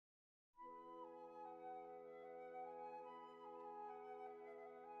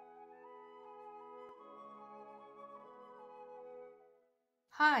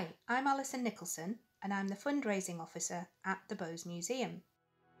Hi, I'm Alison Nicholson and I'm the fundraising officer at the Bowes Museum.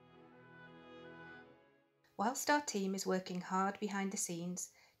 Whilst our team is working hard behind the scenes,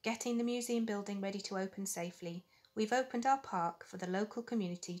 getting the museum building ready to open safely, we've opened our park for the local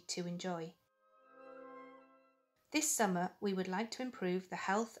community to enjoy. This summer, we would like to improve the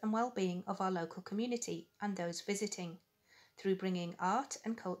health and well-being of our local community and those visiting, through bringing art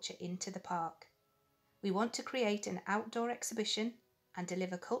and culture into the park. We want to create an outdoor exhibition and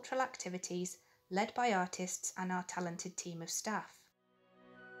deliver cultural activities led by artists and our talented team of staff.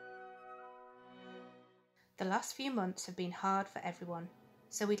 The last few months have been hard for everyone,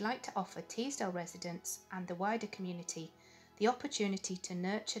 so we'd like to offer Teesdale residents and the wider community the opportunity to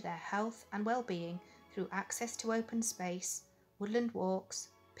nurture their health and well-being through access to open space, woodland walks,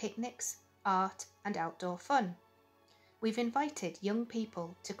 picnics, art and outdoor fun. We've invited young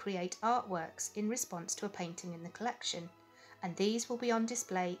people to create artworks in response to a painting in the collection, and these will be on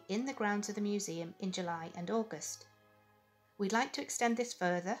display in the grounds of the museum in July and August. We'd like to extend this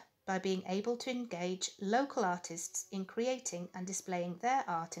further by being able to engage local artists in creating and displaying their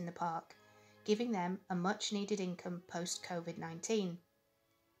art in the park, giving them a much needed income post-COVID-19.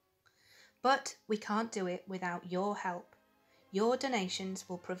 But we can't do it without your help. Your donations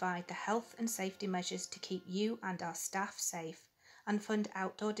will provide the health and safety measures to keep you and our staff safe and fund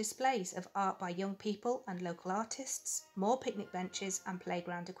outdoor displays of art by young people and local artists, more picnic benches and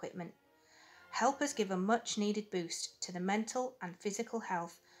playground equipment. Help us give a much needed boost to the mental and physical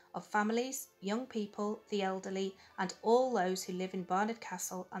health of families, young people, the elderly and all those who live in Barnard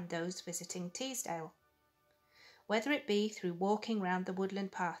Castle and those visiting Teesdale. Whether it be through walking round the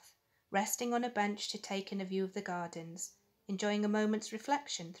woodland path, resting on a bench to take in a view of the gardens, enjoying a moment's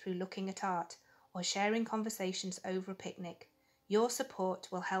reflection through looking at art, or sharing conversations over a picnic, your support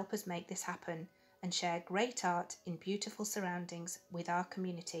will help us make this happen and share great art in beautiful surroundings with our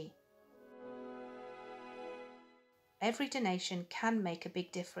community. Every donation can make a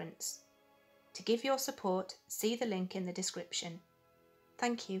big difference. To give your support, see the link in the description.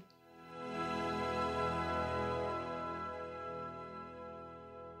 Thank you.